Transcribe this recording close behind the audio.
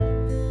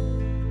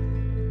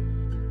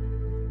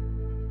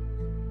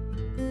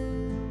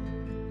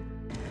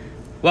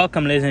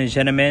Welcome, ladies and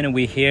gentlemen.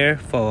 We're here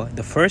for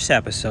the first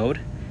episode,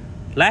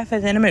 Life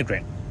as an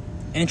Immigrant.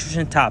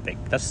 Interesting topic.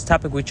 That's the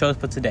topic we chose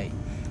for today.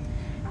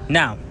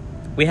 Now,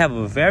 we have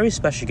a very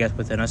special guest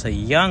within us, a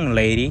young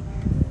lady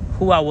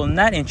who I will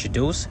not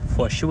introduce,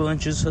 for she will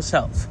introduce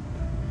herself.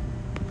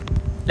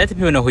 Let the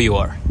people know who you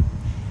are.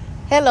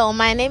 Hello,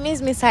 my name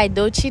is Miss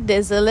Idochi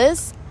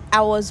Desilis.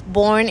 I was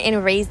born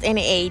and raised in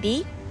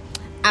Haiti.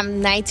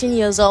 I'm 19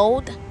 years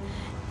old,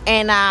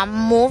 and I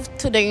moved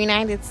to the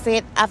United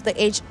States at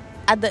the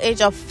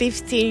age of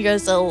 15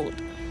 years old.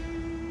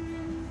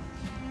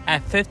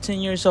 At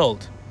 15 years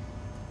old?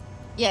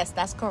 Yes,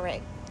 that's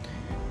correct.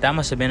 That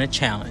must have been a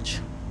challenge.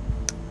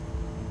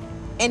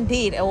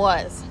 Indeed, it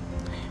was.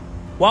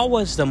 What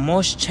was the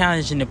most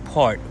challenging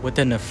part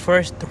within the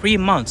first 3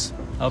 months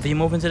of you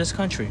moving to this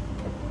country?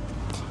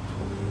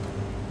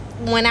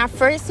 When I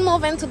first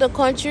moved into the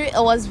country,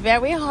 it was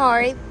very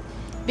hard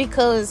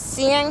because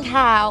seeing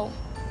how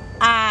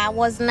I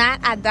was not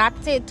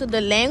adapted to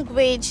the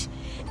language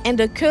and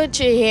the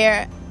culture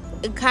here,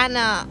 it kind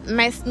of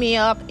messed me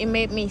up. It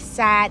made me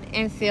sad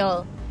and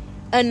feel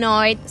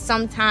annoyed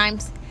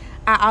sometimes.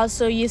 I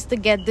also used to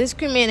get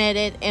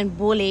discriminated and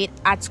bullied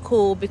at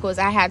school because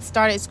I had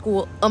started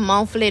school a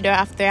month later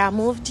after I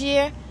moved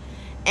here.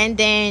 And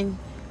then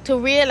to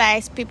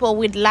realize people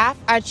would laugh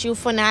at you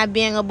for not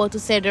being able to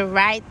say the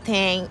right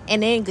thing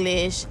in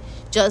English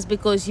just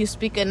because you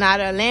speak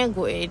another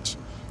language.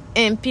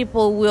 And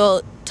people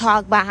will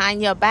talk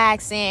behind your back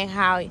saying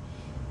how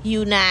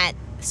you're not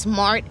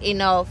smart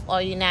enough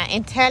or you're not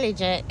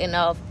intelligent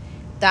enough.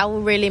 That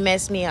would really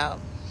mess me up.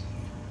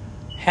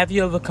 Have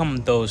you overcome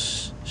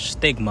those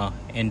stigma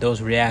and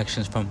those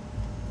reactions from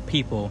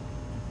people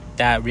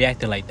that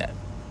reacted like that?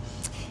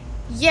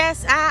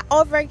 Yes, I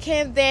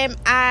overcame them.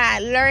 I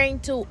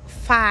learned to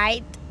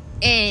fight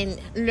and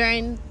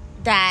learned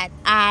that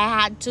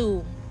I had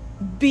to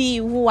be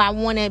who I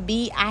want to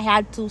be. I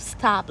had to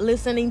stop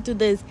listening to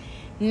this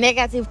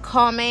negative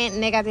comment,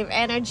 negative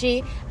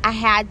energy. I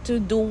had to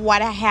do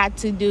what I had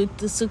to do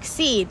to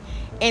succeed.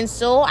 And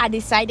so I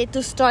decided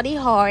to study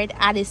hard.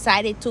 I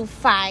decided to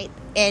fight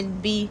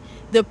and be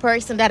the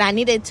person that I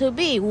needed to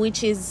be,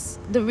 which is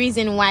the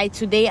reason why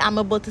today I'm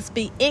able to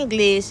speak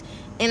English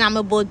and I'm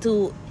able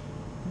to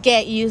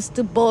get used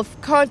to both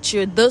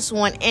culture, this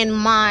one and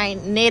my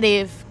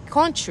native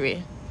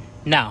country.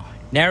 Now,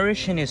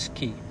 narration is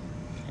key,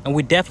 and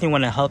we definitely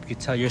want to help you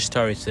tell your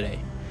story today.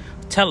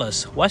 Tell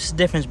us, what's the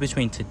difference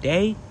between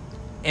today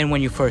and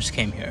when you first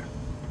came here?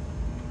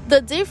 The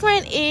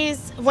difference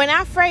is when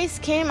I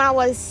first came, I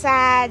was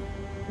sad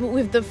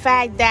with the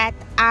fact that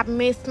I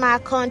missed my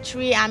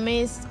country. I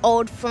missed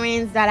old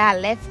friends that I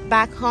left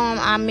back home.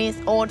 I missed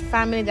old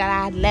family that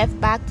I had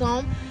left back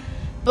home.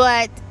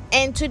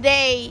 And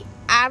today,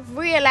 I've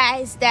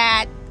realized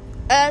that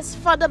as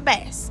for the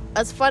best,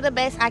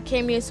 I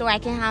came here so I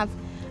can have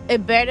a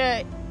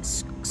better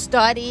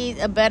study,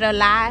 a better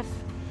life,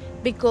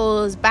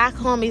 because back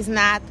home is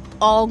not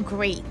all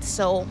great.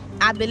 So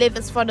I believe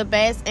it's for the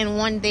best, and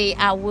one day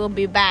I will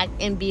be back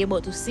and be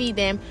able to see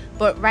them.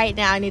 But right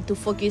now I need to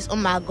focus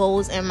on my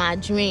goals and my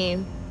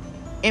dream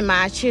and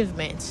my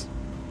achievements.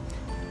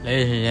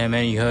 Ladies and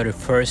gentlemen, you heard it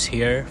first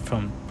here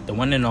from the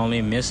one and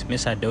only Miss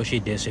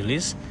Idochi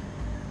Desilis.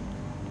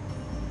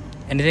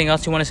 Anything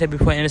else you want to say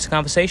before we end this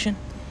conversation?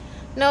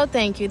 No,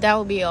 thank you. That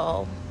will be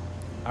all.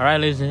 All right,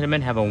 ladies and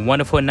gentlemen, have a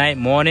wonderful night,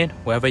 morning,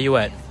 wherever you're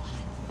at.